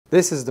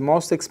This is the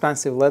most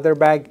expensive leather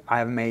bag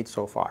I've made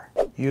so far,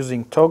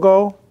 using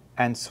Togo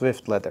and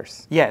Swift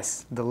leathers.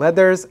 Yes, the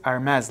leathers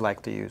Hermes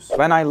like to use.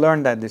 When I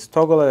learned that this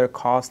Togo leather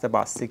cost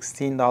about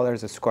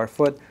 $16 a square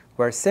foot,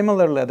 where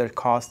similar leather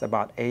cost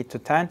about 8 to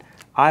 10,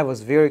 I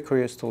was very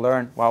curious to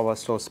learn what was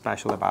so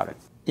special about it.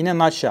 In a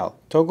nutshell,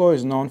 Togo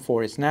is known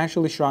for its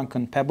naturally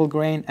shrunken pebble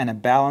grain and a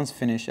balanced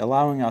finish,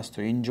 allowing us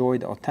to enjoy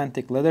the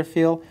authentic leather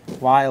feel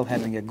while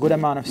having a good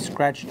amount of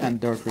scratch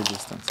and dirt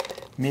resistance,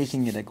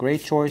 making it a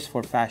great choice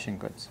for fashion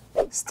goods.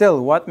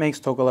 Still, what makes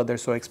Togo leather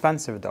so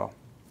expensive though?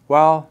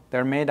 Well,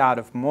 they're made out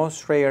of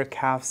most rare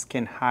calf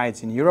skin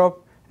hides in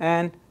Europe,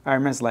 and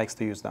Hermes likes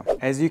to use them.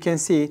 As you can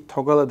see,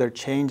 Togo leather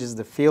changes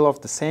the feel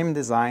of the same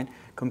design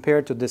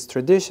compared to this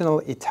traditional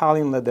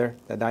Italian leather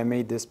that I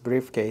made this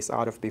briefcase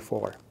out of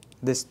before.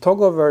 This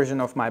Togo version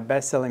of my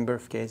best-selling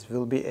briefcase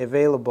will be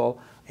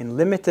available in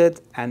limited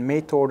and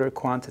made-to-order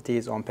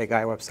quantities on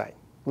Pegai website.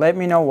 Let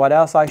me know what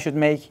else I should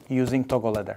make using Togo leather.